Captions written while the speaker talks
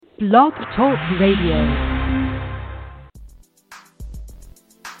Blog Talk Radio.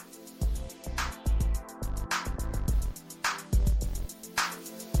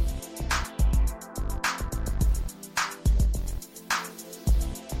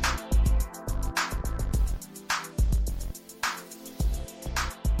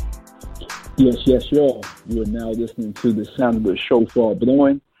 Yes, y'all. You are now listening to the sound of the shofar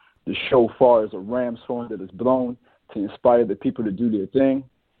blowing. The shofar is a ram's horn that is blown to inspire the people to do their thing,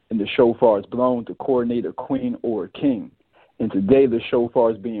 and the shofar is blown to coordinate a queen or a king. And today the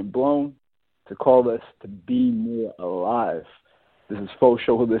shofar is being blown to call us to be more alive. This is Faux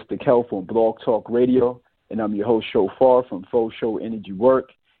Show Holistic Health on Blog Talk Radio, and I'm your host, Shophar, from Faux Show Energy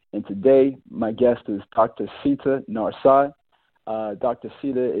Work. And today my guest is Dr. Seeta Narsai. Dr.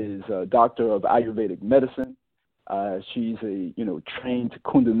 Seeta is a doctor of Ayurvedic medicine. She's a trained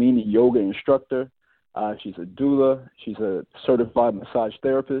Kundalini yoga instructor. She's a doula. She's a certified massage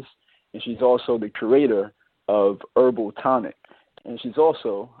therapist, and she's also the creator of Herbal Tonic. And she's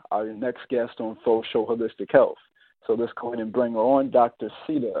also our next guest on Faux Show Holistic Health. So let's go ahead and bring her on. Dr.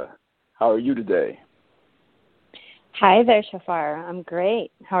 Seeta, how are you today? Hi there, Shophar. I'm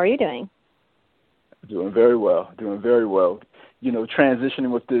great. How are you doing? Doing very well.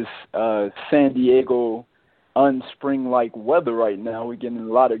 Transitioning with this San Diego unspring-like weather right now. We're getting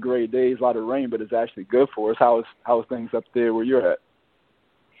a lot of gray days, a lot of rain, but it's actually good for us. How's things up there where you're at?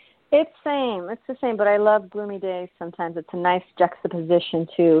 It's the same, but I love gloomy days sometimes. It's a nice juxtaposition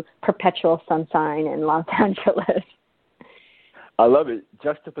to perpetual sunshine in Los Angeles. I love it.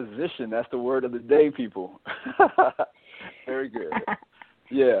 Juxtaposition, that's the word of the day, people. Very good.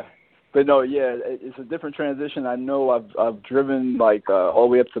 Yeah. But no, it's a different transition. I know I've driven all the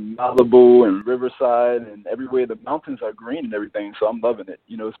way up to Malibu and Riverside and everywhere. The mountains are green and everything, so I'm loving it.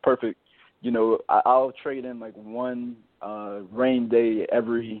 It's perfect. I'll trade in one rain day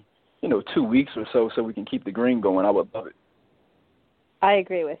every 2 weeks or so we can keep the green going. I would love it. I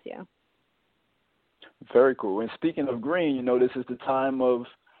agree with you. Very cool. And speaking of green, this is the time of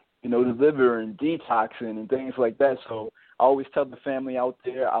the liver and detoxing and things like that. So I always tell the family out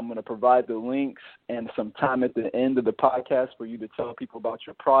there, I'm going to provide the links and some time at the end of the podcast for you to tell people about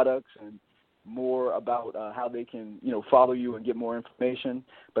your products and more about how they can, follow you and get more information.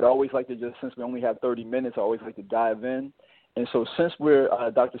 But I always like to since we only have 30 minutes, I always like to dive in. And so since we're,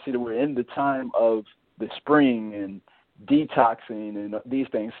 Dr. Seeta, we're in the time of the spring and detoxing and these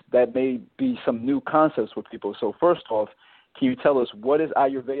things, that may be some new concepts for people. So first off, can you tell us what is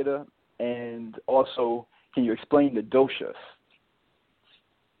Ayurveda, and also can you explain the doshas?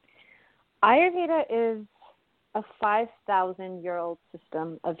 Ayurveda is a 5,000-year-old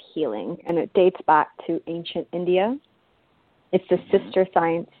system of healing, and it dates back to ancient India. It's the sister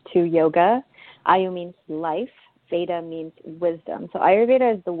science to yoga. Ayu means life. Veda means wisdom. So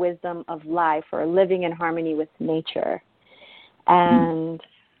Ayurveda is the wisdom of life, or living in harmony with nature. And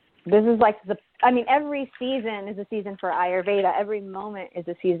this is every season is a season for Ayurveda. Every moment is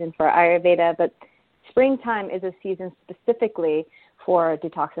a season for Ayurveda, but springtime is a season specifically for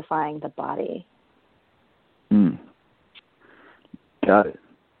detoxifying the body. Got it.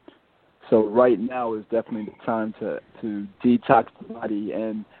 So right now is definitely the time to detox the body.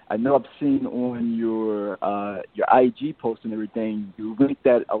 And I know I've seen on your IG post and everything, you link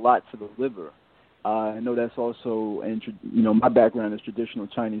that a lot to the liver. I know that's also, my background is traditional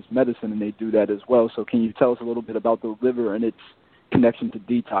Chinese medicine, and they do that as well. So can you tell us a little bit about the liver and its connection to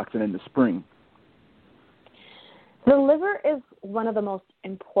detoxing in the spring? The liver is one of the most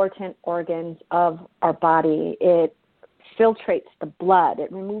important organs of our body. It filtrates the blood.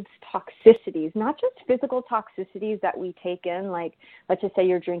 It removes toxicities, not just physical toxicities that we take in, like let's just say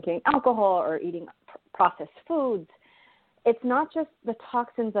you're drinking alcohol or eating processed foods. It's not just the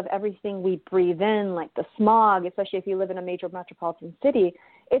toxins of everything we breathe in, like the smog, especially if you live in a major metropolitan city.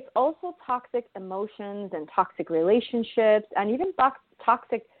 It's also toxic emotions and toxic relationships, and even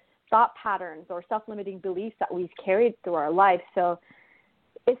toxic thought patterns or self-limiting beliefs that we've carried through our life. So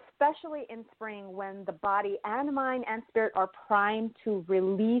especially in spring, when the body and mind and spirit are primed to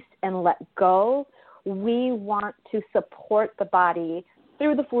release and let go, we want to support the body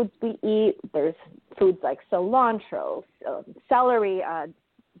through the foods we eat. There's foods like cilantro, celery.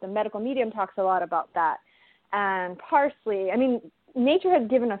 The medical medium talks a lot about that. And parsley. Nature has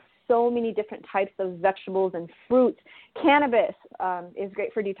given us so many different types of vegetables and fruits. Cannabis is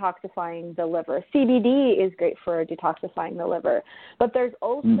great for detoxifying the liver. CBD is great for detoxifying the liver. But there's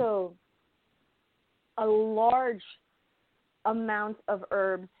also a large amount of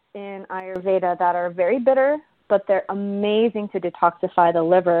herbs in Ayurveda that are very bitter but they're amazing to detoxify the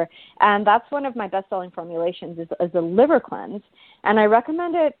liver. And that's one of my best-selling formulations is a liver cleanse. And I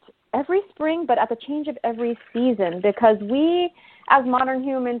recommend it every spring, but at the change of every season, because we, as modern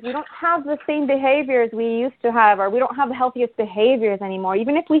humans, we don't have the same behaviors we used to have, or we don't have the healthiest behaviors anymore.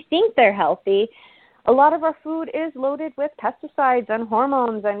 Even if we think they're healthy, a lot of our food is loaded with pesticides and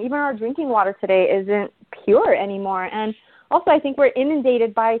hormones, and even our drinking water today isn't pure anymore. And also, I think we're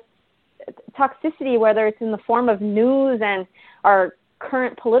inundated by toxicity, whether it's in the form of news, and our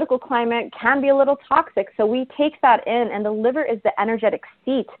current political climate can be a little toxic. So we take that in, and the liver is the energetic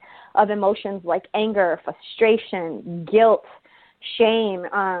seat of emotions like anger, frustration, guilt, shame,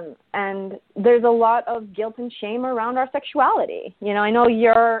 and there's a lot of guilt and shame around our sexuality. You know, I know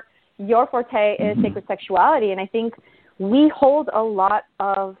your forte is sacred sexuality, and I think we hold a lot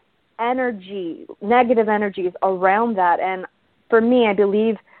of energy, negative energies around that. And for me, I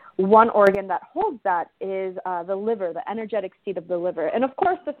believe one organ that holds that is the liver, the energetic seat of the liver. And of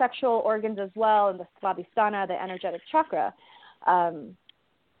course, the sexual organs as well, and the svadhisthana, the energetic chakra.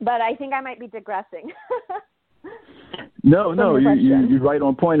 But I think I might be digressing. No, you're right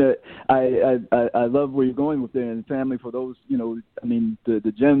on point. I love where you're going with it, and family. For those, you know, I mean,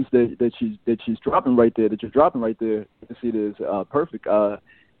 the gems that she's dropping right there, that you're dropping right there, you see, is perfect.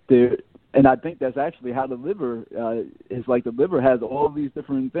 And I think that's actually how the liver is. Like, the liver has all these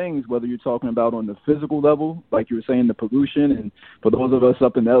different things, whether you're talking about on the physical level, like you were saying, the pollution. And for those of us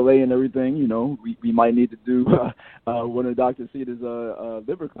up in LA and everything, you know, we might need to do one of Dr. Seeta's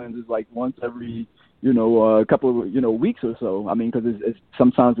liver cleanses like once every, a couple of, weeks or so. I mean, because it's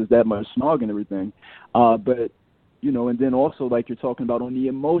sometimes it's that much smog and everything. But, and then also, like you're talking about on the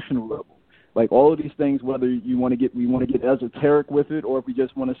emotional level, like all of these things, whether we want to get esoteric with it, or if we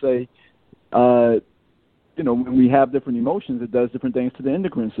just want to say, when we have different emotions, it does different things to the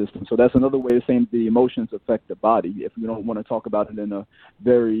endocrine system. So that's another way of saying the emotions affect the body, if we don't want to talk about it in a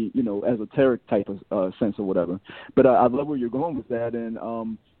very, esoteric type of sense or whatever. But I love where you're going with that. And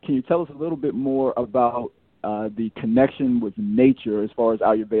can you tell us a little bit more about the connection with nature as far as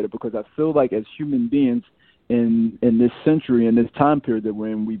Ayurveda? Because I feel like as human beings in this century, in this time period that we're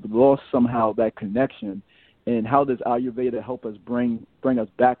in, we've lost somehow that connection. And how does Ayurveda help us bring us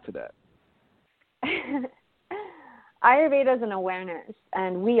back to that? Ayurveda is an awareness,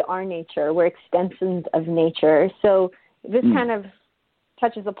 and we are nature. We're extensions of nature. So this kind of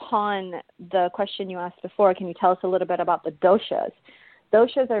touches upon the question you asked before. Can you tell us a little bit about the doshas?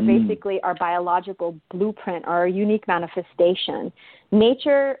 Doshas are basically our biological blueprint, our unique manifestation.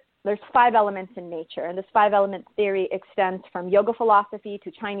 Nature, there's 5 elements in nature, and this 5-element theory extends from yoga philosophy to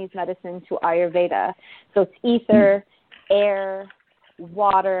Chinese medicine to Ayurveda. So it's ether, air,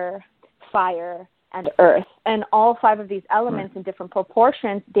 water, fire, and earth. And all 5 of these elements in different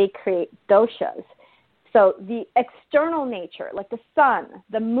proportions, they create doshas. So the external nature, like the sun,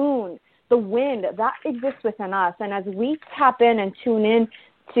 the moon, the wind, that exists within us. And as we tap in and tune in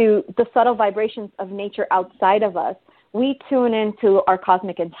to the subtle vibrations of nature outside of us, we tune into our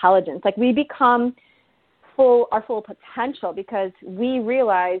cosmic intelligence. Like, we become our full potential, because we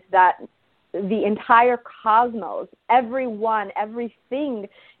realize that the entire cosmos, everything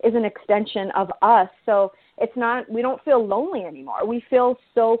is an extension of us. So we don't feel lonely anymore. We feel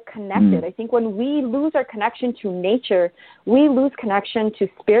so connected. I think when we lose our connection to nature, we lose connection to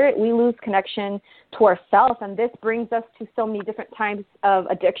spirit, we lose connection to ourselves. And this brings us to so many different types of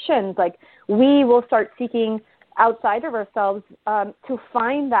addictions. Like, we will start seeking outside of ourselves to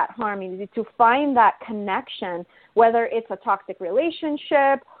find that harmony, to find that connection, whether it's a toxic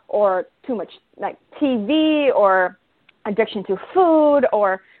relationship, or too much like TV, or addiction to food,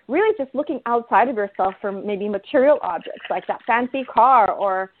 or really just looking outside of yourself for maybe material objects like that fancy car,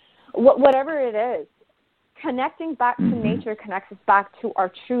 or whatever it is. Connecting back to nature connects us back to our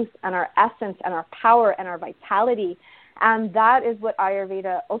truth and our essence and our power and our vitality. And that is what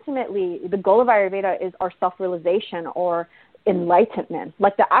Ayurveda, ultimately, the goal of Ayurveda is our self-realization or enlightenment.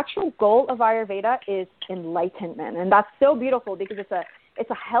 Like, the actual goal of Ayurveda is enlightenment. And that's so beautiful, because it's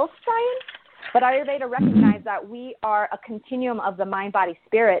a health science, but Ayurveda recognizes that we are a continuum of the mind, body,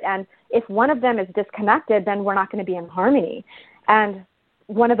 spirit. And if one of them is disconnected, then we're not going to be in harmony. And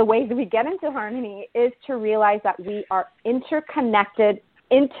one of the ways that we get into harmony is to realize that we are interconnected,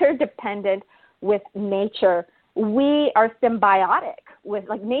 interdependent with nature. We are symbiotic with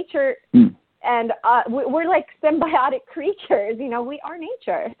nature, and we're like symbiotic creatures. We are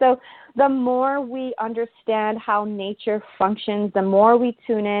nature. So the more we understand how nature functions, the more we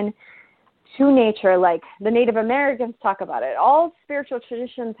tune in to nature. Like, the Native Americans talk about it. All spiritual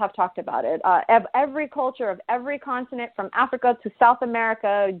traditions have talked about it. Every culture of every continent, from Africa to South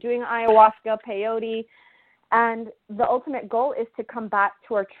America, doing ayahuasca, peyote, And the ultimate goal is to come back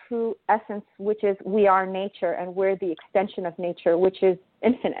to our true essence, which is we are nature, and we're the extension of nature, which is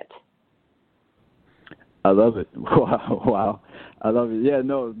infinite. I love it. Wow. I love it. Yeah,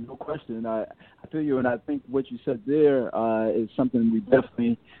 no question. I feel you, and I think what you said there is something we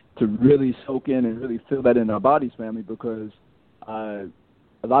definitely to really soak in and really feel that in our bodies, family, because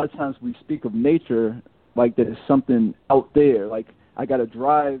a lot of times we speak of nature like there's something out there. Like I got to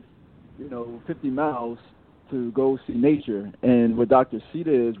drive, 50 miles to go see nature. And what Dr.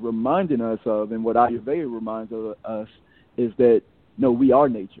 Seeta is reminding us of, and what Ayurveda reminds us, is that, no, we are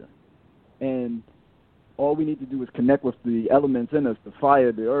nature. And all we need to do is connect with the elements in us, the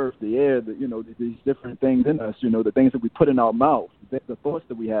fire, the earth, the air, these different things in us, the things that we put in our mouth, the thoughts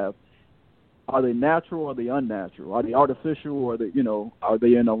that we have. Are they natural or are they unnatural? Are they artificial or are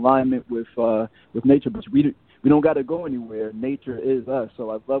they in alignment with nature? But we don't got to go anywhere. Nature is us.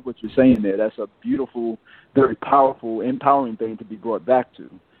 So I love what you're saying there. That's a beautiful, very powerful, empowering thing to be brought back to.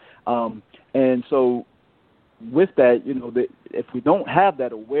 And so with that, if we don't have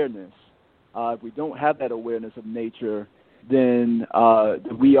that awareness, if we don't have that awareness of nature, then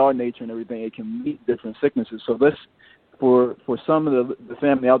we are nature and everything. It can meet different sicknesses. So for some of the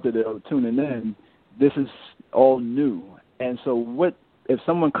family out there that are tuning in, this is all new. And so what if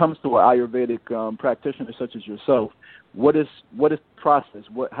someone comes to an Ayurvedic practitioner such as yourself, what is the process?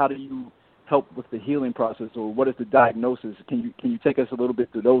 How do you help with the healing process, or what is the diagnosis? Can you take us a little bit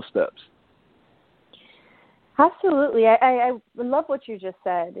through those steps? Absolutely. I love what you just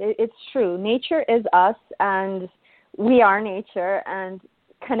said. It's true. Nature is us, and we are nature, and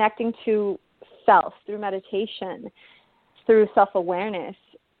connecting to self through meditation, through self-awareness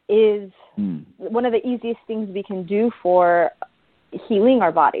is one of the easiest things we can do for healing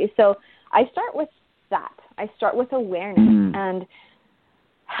our body. So I start with that. I start with awareness and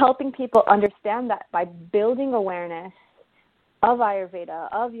helping people understand that by building awareness of Ayurveda,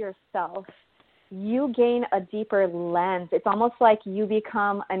 of yourself, you gain a deeper lens. It's almost like you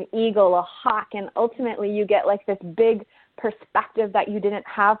become an eagle, a hawk, and ultimately you get like this big perspective that you didn't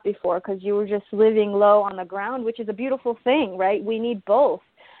have before because you were just living low on the ground, which is a beautiful thing, right? We need both.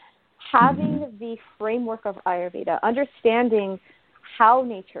 Having the framework of Ayurveda, understanding how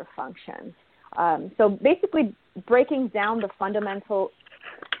nature functions. So basically breaking down the fundamental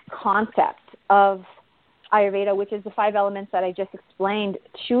concept of Ayurveda, which is the 5 elements that I just explained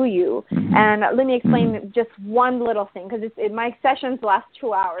to you. And let me explain just one little thing, because my sessions last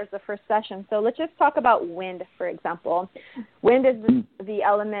 2 hours, the first session. So let's just talk about wind, for example. Wind is the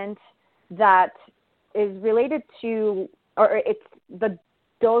element that is related to, or it's the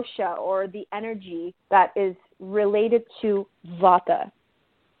dosha, or the energy that is related to vata.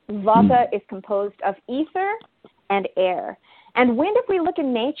 Vata is composed of ether and air. And wind, if we look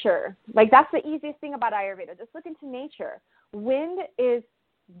in nature, like that's the easiest thing about Ayurveda. Just look into nature. Wind is,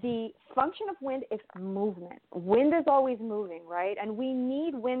 the function of wind is movement. Wind is always moving, right? And we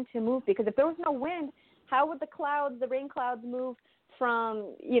need wind to move, because if there was no wind, how would the rain clouds move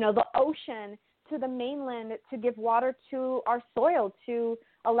from, the ocean to the mainland to give water to our soil, to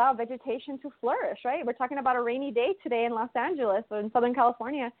allow vegetation to flourish, right? We're talking about a rainy day today in Los Angeles or in Southern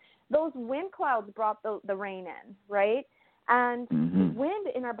California. Those wind clouds brought the rain in, right? And wind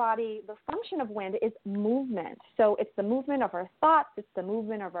in our body, the function of wind is movement. So it's the movement of our thoughts. It's the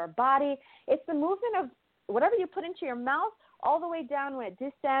movement of our body. It's the movement of whatever you put into your mouth all the way down when it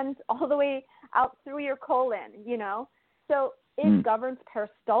descends, all the way out through your colon, So it governs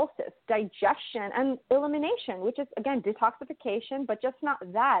peristalsis, digestion, and elimination, which is, again, detoxification, but just not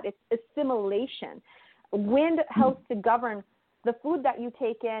that. It's assimilation. Wind helps to govern the food that you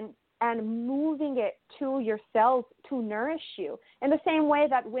take in and moving it to your cells to nourish you. In the same way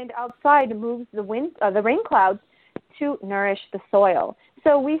that wind outside moves the rain clouds to nourish the soil.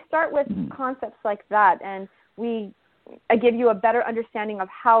 So we start with concepts like that, and I give you a better understanding of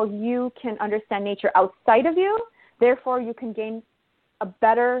how you can understand nature outside of you. Therefore, you can gain a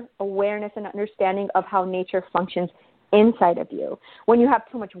better awareness and understanding of how nature functions inside of you. When you have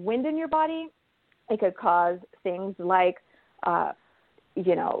too much wind in your body, it could cause things like,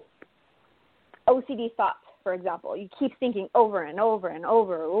 OCD thoughts, for example. You keep thinking over and over and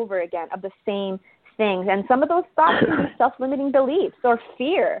over again of the same things. And some of those thoughts can be self-limiting beliefs or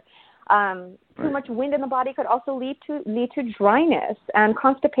fear. Too much wind in the body could also lead to dryness and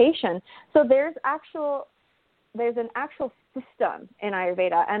constipation. So there's an actual system in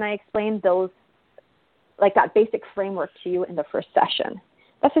Ayurveda, and I explained those, like that basic framework to you in the first session.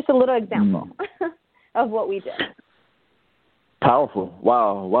 That's just a little example of what we did. Powerful.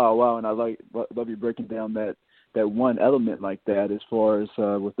 Wow. And I love you breaking down that one element like that as far as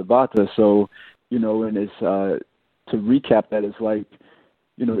with the vata. So and it's to recap that, it's like,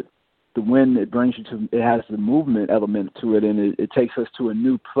 the wind, it brings you to, it has the movement element to it, and it takes us to a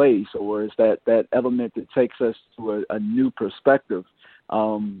new place, or is that element that takes us to a new perspective,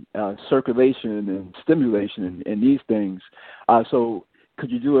 circulation and stimulation and these things. So could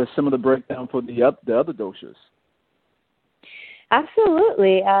you do a similar breakdown for the other doshas?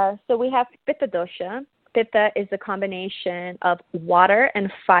 Absolutely. So we have Pitta dosha. Pitta is a combination of water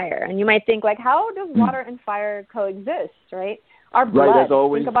and fire. And you might think, like, how does water and fire coexist, right? Our blood. Right, that's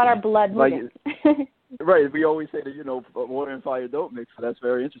always, think about our blood moving. Right. We always say that, water and fire don't mix. So that's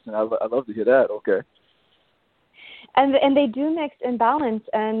very interesting. I love to hear that. Okay. And they do mix in balance,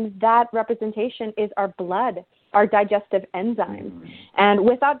 and that representation is our blood, our digestive enzymes. And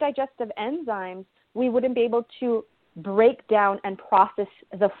without digestive enzymes, we wouldn't be able to break down and process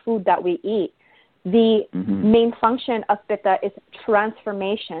the food that we eat. The main function of Pitta is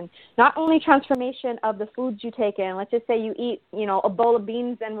transformation. Not only transformation of the foods you take in. Let's just say you eat, a bowl of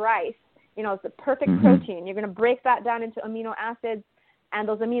beans and rice. It's the perfect protein. You're going to break that down into amino acids, and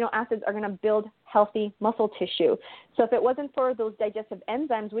those amino acids are going to build healthy muscle tissue. So if it wasn't for those digestive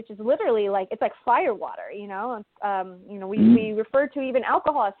enzymes, which is literally it's like fire water, we refer to even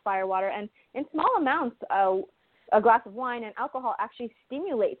alcohol as fire water, and in small amounts, a glass of wine and alcohol actually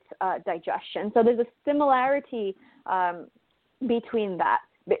stimulates digestion. So there's a similarity between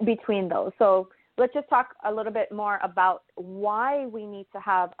those. So let's just talk a little bit more about why we need to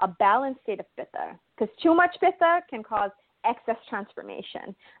have a balanced state of Pitta, because too much Pitta can cause excess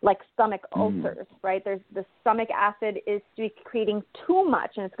transformation, like stomach ulcers, right? There's the stomach acid is creating too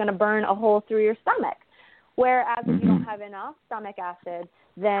much, and it's going to burn a hole through your stomach. Whereas if you don't have enough stomach acid,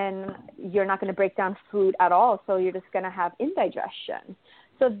 then you're not going to break down food at all, so you're just going to have indigestion.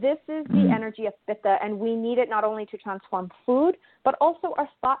 So this is the energy of Pitta, and we need it not only to transform food, but also our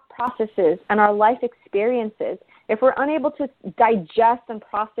thought processes and our life experiences. If we're unable to digest and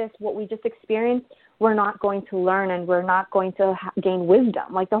process what we just experienced, we're not going to learn, and we're not going to gain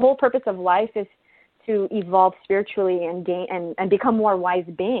wisdom. Like, the whole purpose of life is to evolve spiritually and gain and become more wise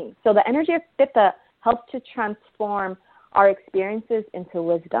beings. So the energy of Pitta helps to transform our experiences into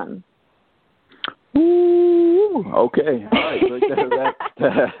wisdom. Ooh, okay. All right.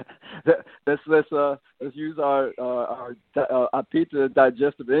 Let's use our Pitta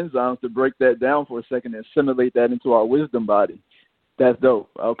digestive enzymes to break that down for a second and assimilate that into our wisdom body. That's dope.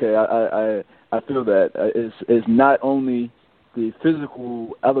 Okay, I feel that. It's not only the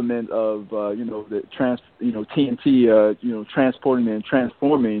physical element of the TNT transporting and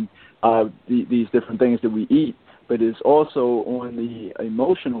transforming these different things that we eat, but it's also on the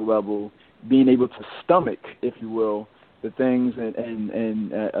emotional level, being able to stomach, if you will, the things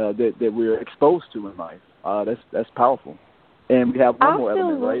that we're exposed to in life. That's powerful. And we have one more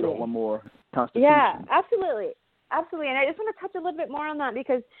element, right? Or one more constitution. Yeah, absolutely. And I just want to touch a little bit more on that,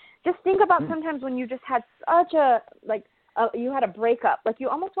 because just think about sometimes when you just had such you had a breakup, like you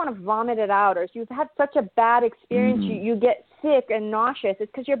almost want to vomit it out, or if you've had such a bad experience, you get sick and nauseous.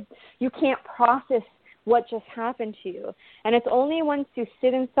 It's because you can't process what just happened to you. And it's only once you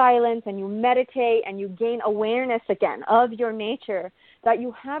sit in silence and you meditate and you gain awareness again of your nature that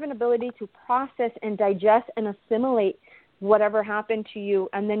you have an ability to process and digest and assimilate whatever happened to you,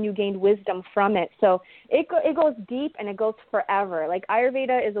 and then you gained wisdom from it. So it goes deep, and it goes forever. Like,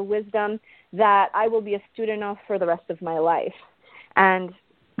 Ayurveda is a wisdom that I will be a student of for the rest of my life. And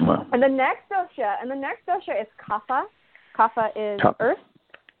the next dosha is Kapha. Kapha is earth.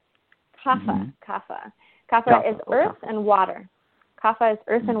 Kapha is earth and water. Kapha is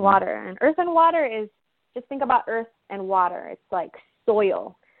earth and water. And earth and water is, just think about earth and water. It's like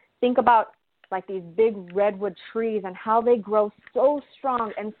soil. Think about like these big redwood trees and how they grow so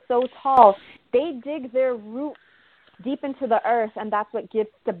strong and so tall. They dig their roots deep into the earth, and that's what gives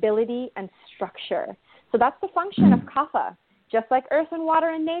stability and structure. So that's the function of Kapha. Just like earth and water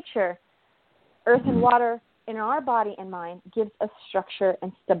in nature, earth and water in our body and mind gives us structure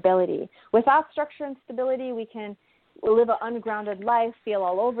and stability. Without structure and stability, we can live an ungrounded life, feel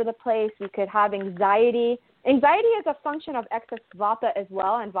all over the place. We could have anxiety. Anxiety is a function of excess vata as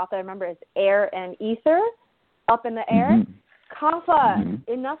well, and vata, remember, is air and ether up in the air. Kapha,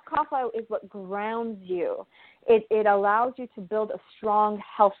 enough kapha is what grounds you. It allows you to build a strong,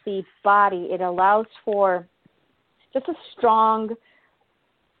 healthy body. It allows for just a strong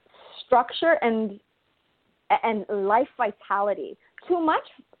structure and life vitality. Too much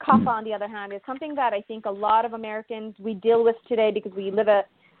kapha, on the other hand, is something that I think a lot of Americans, we deal with today because we live a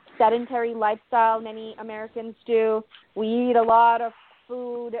sedentary lifestyle. Many Americans do. We eat a lot of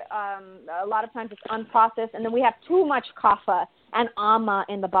food. A lot of times it's unprocessed. And then we have too much kapha and ama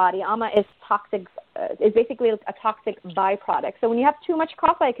in the body. Ama is toxic, is basically a toxic byproduct. So when you have too much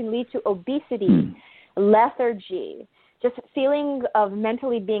kapha, it can lead to obesity, lethargy, just feeling of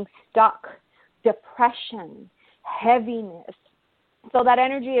mentally being stuck, depression, heaviness. So that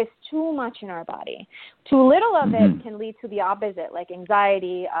energy is too much in our body. Too little of it can lead to the opposite, like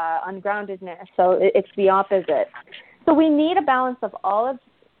anxiety, ungroundedness. So it's the opposite. So we need a balance of all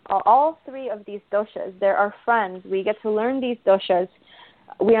three of these doshas. They're our friends. We get to learn these doshas.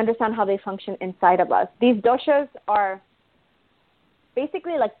 We understand how they function inside of us. These doshas are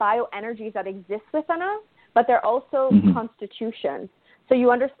basically like bioenergies that exist within us, but they're also constitutions. So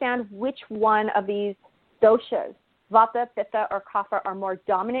you understand which one of these doshas, Vata, Pitta, or Kapha, are more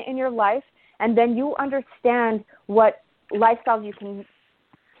dominant in your life, and then you understand what lifestyles you can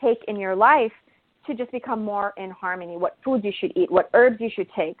take in your life to just become more in harmony, what foods you should eat, what herbs you should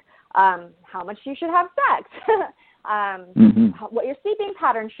take, how much you should have sex, what your sleeping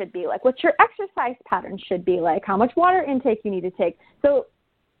pattern should be like, what your exercise pattern should be like, how much water intake you need to take. So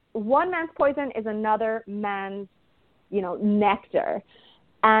one man's poison is another man's, nectar.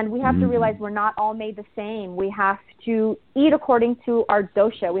 And we have to realize we're not all made the same. We have to eat according to our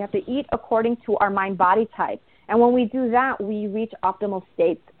dosha. We have to eat according to our mind-body type. And when we do that, we reach optimal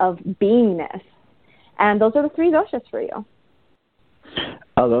states of beingness. And those are the three doshas for you.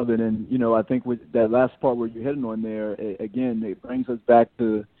 I love it. And, I think with that last part where you're hitting on there, again, it brings us back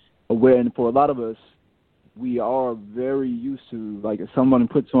to awareness. And for a lot of us, we are very used to, like, if someone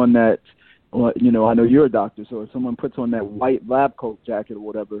puts on that, I know you're a doctor, so if someone puts on that white lab coat jacket or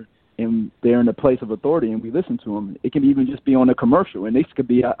whatever, and they're in a place of authority and we listen to them, it can even just be on a commercial, and they could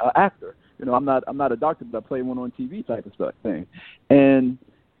be an actor. I'm not a doctor, but I play one on TV type of stuff thing. And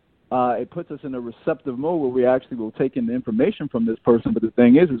it puts us in a receptive mode where we actually will take in the information from this person. But the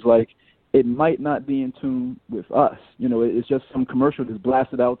thing is like, it might not be in tune with us. It's just some commercial that's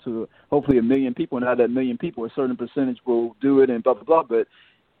blasted out to hopefully 1 million people, and out of that 1 million people, a certain percentage will do it and blah, blah, blah. But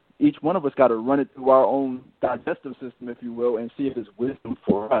each one of us got to run it through our own digestive system, if you will, and see if it's wisdom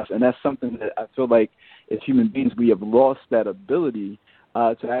for us. And that's something that I feel like as human beings we have lost that ability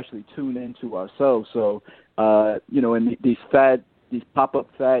to actually tune into ourselves. So, and these pop-up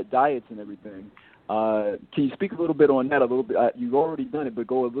fad diets and everything, can you speak a little bit on that a little bit? You've already done it, but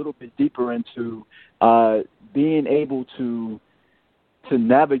go a little bit deeper into being able to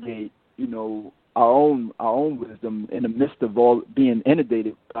navigate, our own wisdom in the midst of all being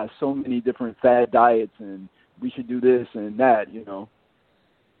inundated by so many different fad diets, and we should do this and that.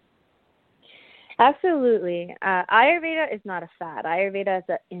 Absolutely. Ayurveda is not a fad. Ayurveda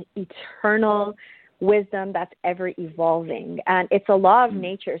is an eternal wisdom that's ever evolving, and it's a law of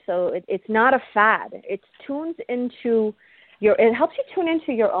nature. So it's not a fad. It helps you tune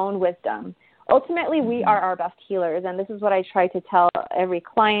into your own wisdom. Ultimately, we are our best healers, and this is what I try to tell every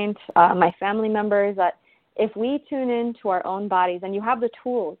client, my family members, that if we tune into our own bodies, and you have the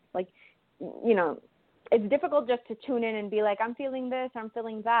tools, like, it's difficult just to tune in and be like, I'm feeling this, I'm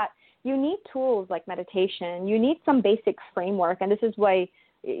feeling that. You need tools like meditation. You need some basic framework, and this is why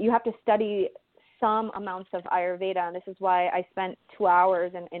you have to study some amounts of Ayurveda, and this is why I spent 2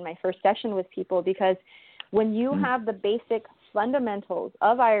 hours in my first session with people, because when you have the basic fundamentals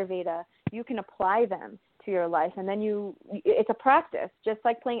of Ayurveda, you can apply them to your life, and then it's a practice, just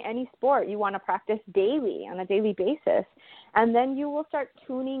like playing any sport. You want to practice daily, on a daily basis, and then you will start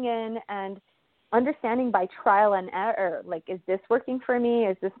tuning in and understanding by trial and error, like, is this working for me?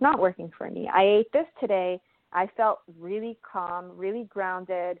 Is this not working for me? I ate this today. I felt really calm, really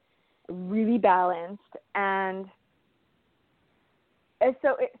grounded, really balanced, and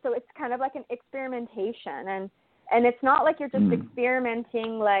so it's kind of like an experimentation, and it's not like you're just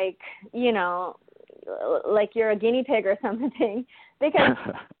experimenting like, like you're a guinea pig or something, because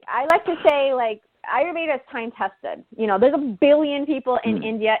I like to say, like, Ayurveda is time tested. There's 1 billion people in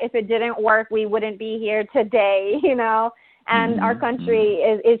India. If it didn't work, we wouldn't be here today, and our country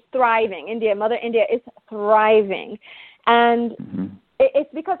is thriving. Mother India is thriving. And it's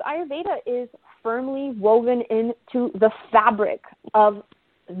because Ayurveda is firmly woven into the fabric of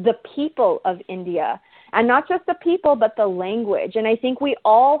the people of India. And not just the people, but the language. And I think we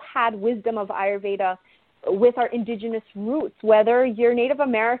all had wisdom of Ayurveda with our indigenous roots, whether you're Native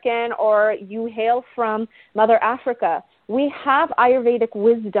American or you hail from Mother Africa. We have Ayurvedic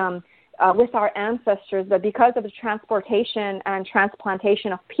wisdom with our ancestors, but because of the transportation and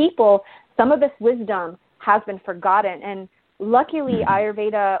transplantation of people, some of this wisdom has been forgotten. And luckily,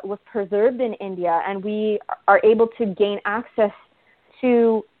 Ayurveda was preserved in India, and we are able to gain access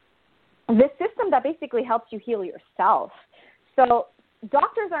to this system that basically helps you heal yourself. So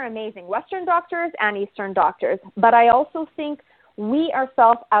doctors are amazing, Western doctors and Eastern doctors, but I also think we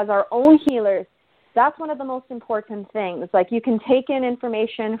ourselves as our own healers, that's one of the most important things. Like, you can take in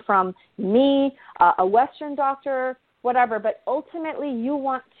information from me, a Western doctor, whatever, but ultimately you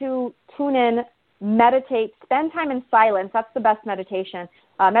want to tune in, meditate, spend time in silence. That's the best meditation.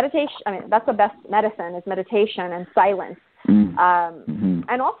 That's the best medicine is meditation and silence.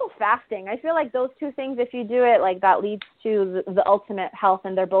 And also fasting. I feel like those two things, if you do it, like, that leads to the ultimate health,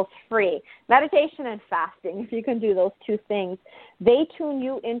 and they're both free. Meditation and fasting, if you can do those two things, they tune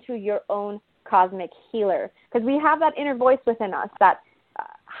you into your own cosmic healer, because we have that inner voice within us, that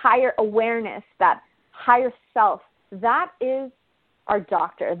higher awareness, that higher self. That is our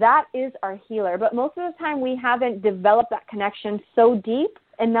doctor. That is our healer. But most of the time we haven't developed that connection so deep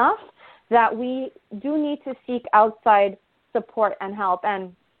enough that we do need to seek outside support and help.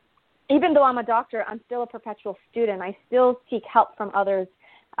 And even though I'm a doctor, I'm still a perpetual student. I still seek help from others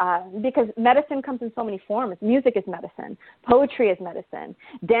because medicine comes in so many forms. Music is medicine. Poetry is medicine.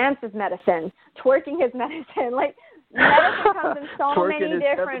 Dance is medicine. Twerking is medicine. Like, medicine comes in so many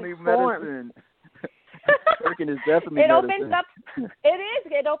different forms. Twerking is definitely it medicine.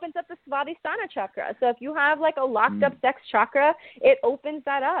 It opens up the Svadhisthana chakra. So if you have like a locked up sex chakra, it opens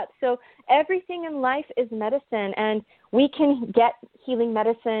that up. So everything in life is medicine, and we can get healing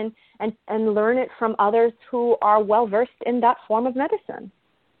medicine and learn it from others who are well versed in that form of medicine.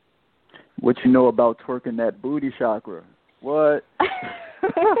 What you know about twerking that booty chakra? What?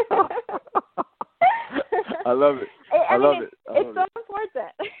 I love it. I love it. It's so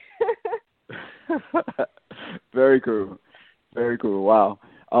important. Very cool. Very cool. Wow.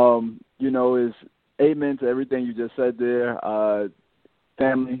 Is amen to everything you just said there.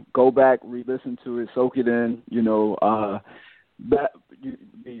 Family, go back, re-listen to it, soak it in.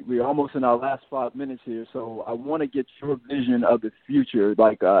 We're almost in our last 5 minutes here, so I want to get your vision of the future,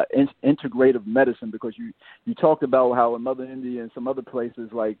 like integrative medicine, because you talked about how in Mother India and some other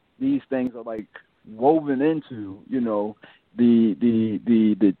places, like, these things are like woven into,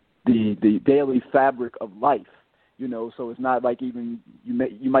 the daily fabric of life, so it's not like even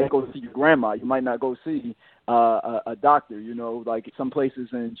you might go see your grandma, you might not go see a doctor, like some places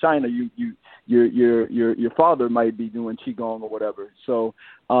in China, your father might be doing qigong or whatever. So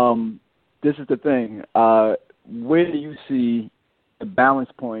this is the thing. Where do you see the balance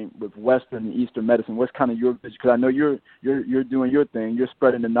point with Western and Eastern medicine? What's kind of your vision? Because I know you're doing your thing. You're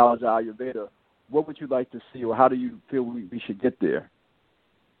spreading the knowledge of Ayurveda. What would you like to see, or how do you feel we should get there?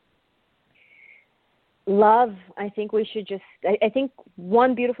 Love. I think we should I think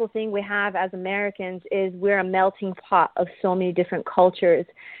one beautiful thing we have as Americans is we're a melting pot of so many different cultures.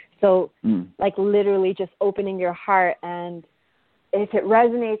 So like, literally just opening your heart, and if it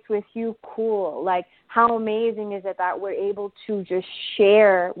resonates with you, cool. Like, how amazing is it that we're able to just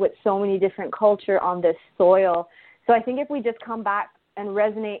share with so many different culture on this soil? So I think if we just come back and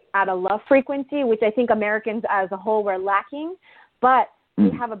resonate at a love frequency, which I think Americans as a whole were lacking, but we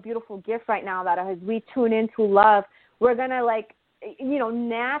have a beautiful gift right now that as we tune into love, we're going to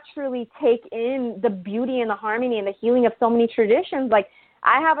naturally take in the beauty and the harmony and the healing of so many traditions. Like,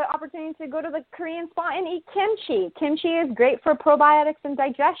 I have an opportunity to go to the Korean spa and eat kimchi. Kimchi is great for probiotics and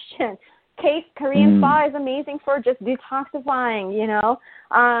digestion. Korean spa is amazing for just detoxifying,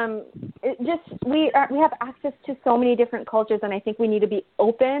 we have access to so many different cultures, and I think we need to be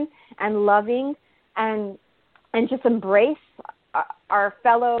open and loving and just embrace our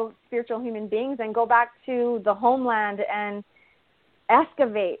fellow spiritual human beings and go back to the homeland and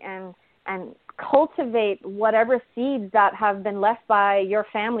excavate and cultivate whatever seeds that have been left by your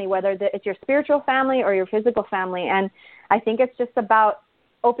family, whether it's your spiritual family or your physical family. And I think it's just about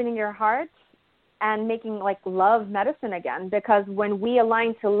opening your heart and making love medicine again, because when we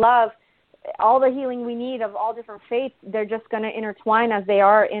align to love, all the healing we need of all different faiths, they're just going to intertwine as they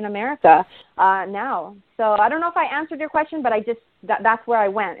are in America now. So I don't know if I answered your question, but that's where I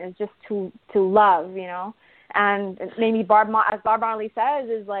went, is just to love, and maybe as Barb Marley says,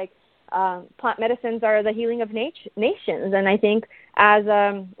 is plant medicines are the healing of nations. And I think as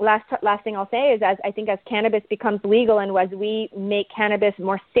last thing I'll say is, as cannabis becomes legal and as we make cannabis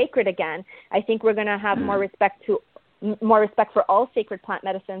more sacred again, I think we're going to have more respect for all sacred plant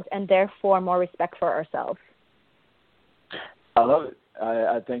medicines, and therefore more respect for ourselves. I love it.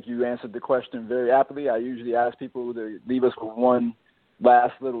 I think you answered the question very aptly. I usually ask people to leave us with one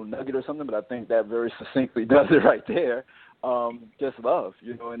last little nugget or something, but I think that very succinctly does it right there. Just love,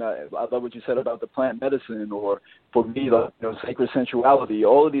 and I love what you said about the plant medicine, or for me, sacred sensuality,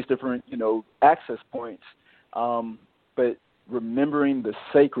 all of these different, access points, but remembering the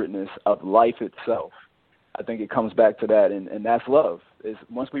sacredness of life itself. I think it comes back to that, and that's love. Is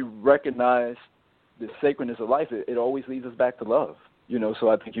once we recognize the sacredness of life, it always leads us back to love. So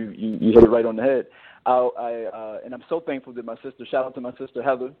I think you hit it right on the head. And I'm so thankful that my sister, shout out to my sister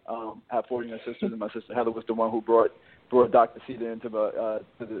Heather. I have 4 younger sisters, and my sister Heather was the one who brought Dr. Seeta into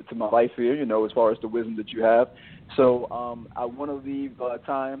to my life here, as far as the wisdom that you have. So I want to leave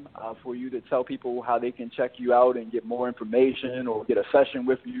time for you to tell people how they can check you out and get more information or get a session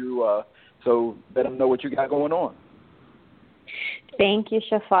with you. So let them know what you got going on. Thank you,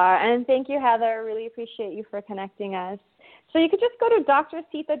 Shophar. And thank you, Heather. I really appreciate you for connecting us. So you could just go to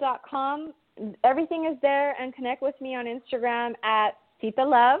drseeta.com. Everything is there, and connect with me on Instagram at Seeta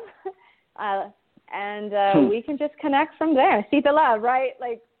Love. We can just connect from there. Seeta Love, right?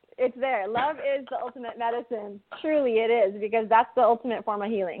 Like, it's there. Love is the ultimate medicine. Truly it is, because that's the ultimate form of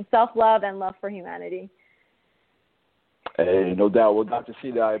healing. Self-love and love for humanity. Hey, no doubt. Well, Dr.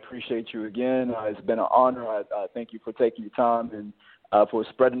 Seeta, I appreciate you again. It's been an honor. I thank you for taking your time and for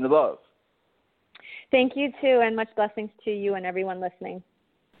spreading the love. Thank you, too, and much blessings to you and everyone listening.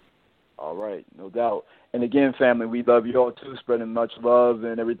 All right, no doubt. And again, family, we love you all, too, spreading much love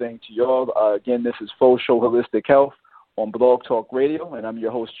and everything to y'all. Again, this is Faux Show Holistic Health on Blog Talk Radio, and I'm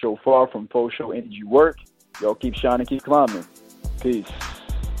your host, Shophar from Faux Show Energy Work. Y'all keep shining, keep climbing. Peace.